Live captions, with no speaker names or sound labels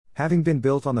Having been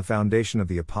built on the foundation of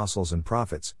the apostles and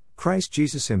prophets, Christ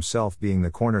Jesus himself being the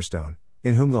cornerstone,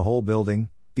 in whom the whole building,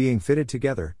 being fitted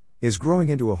together, is growing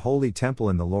into a holy temple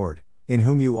in the Lord, in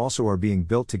whom you also are being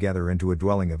built together into a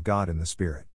dwelling of God in the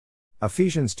Spirit.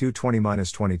 Ephesians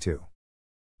 2:20-22.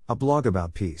 A blog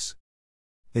about peace.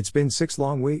 It's been 6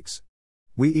 long weeks.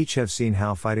 We each have seen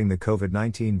how fighting the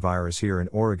COVID-19 virus here in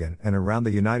Oregon and around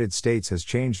the United States has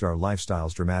changed our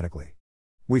lifestyles dramatically.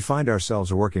 We find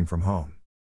ourselves working from home.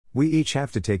 We each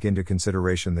have to take into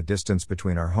consideration the distance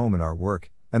between our home and our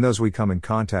work, and those we come in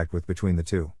contact with between the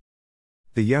two.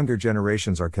 The younger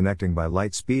generations are connecting by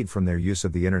light speed from their use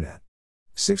of the internet.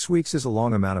 6 weeks is a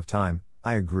long amount of time,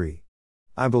 I agree.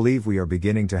 I believe we are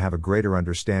beginning to have a greater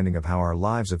understanding of how our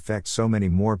lives affect so many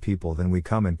more people than we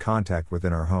come in contact with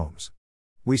in our homes.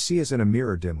 We see as in a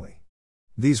mirror dimly.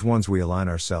 These ones we align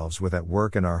ourselves with at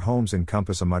work and our homes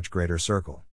encompass a much greater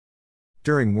circle.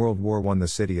 During World War I, the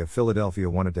city of Philadelphia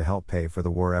wanted to help pay for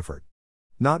the war effort.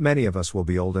 Not many of us will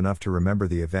be old enough to remember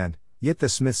the event, yet the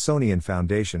Smithsonian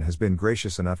Foundation has been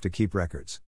gracious enough to keep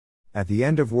records. At the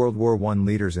end of World War I,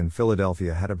 leaders in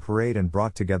Philadelphia had a parade and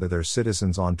brought together their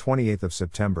citizens on 28th of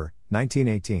September,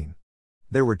 1918.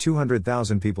 There were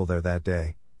 200,000 people there that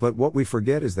day, but what we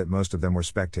forget is that most of them were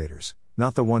spectators,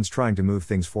 not the ones trying to move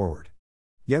things forward.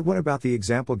 Yet what about the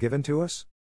example given to us?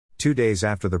 2 days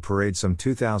after the parade, some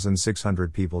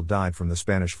 2,600 people died from the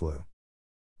Spanish flu.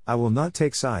 I will not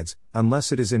take sides,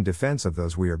 unless it is in defense of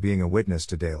those we are being a witness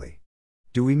to daily.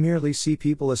 Do we merely see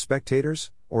people as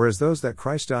spectators, or as those that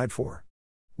Christ died for?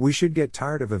 We should get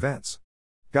tired of events.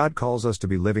 God calls us to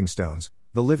be living stones,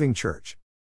 the living church.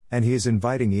 And He is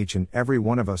inviting each and every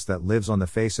one of us that lives on the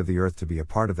face of the earth to be a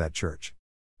part of that church.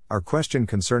 Our question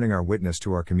concerning our witness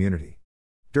to our community.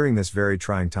 During this very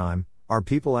trying time, are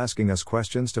people asking us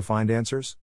questions to find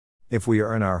answers? If we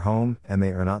are in our home and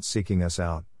they are not seeking us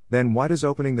out, then why does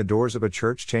opening the doors of a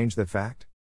church change that fact?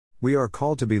 We are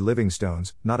called to be living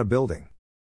stones, not a building.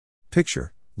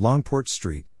 Picture, Longport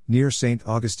Street, near St.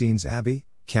 Augustine's Abbey,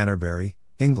 Canterbury,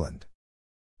 England.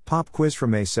 Pop quiz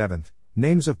from May 7th,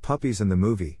 names of puppies in the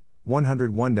movie,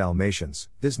 101 Dalmatians,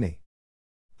 Disney.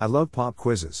 I love pop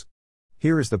quizzes.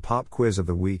 Here is the pop quiz of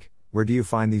the week. Where do you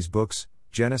find these books?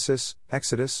 Genesis,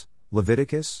 Exodus,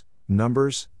 Leviticus,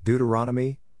 Numbers,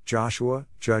 Deuteronomy, Joshua,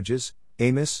 Judges,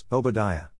 Amos, Obadiah.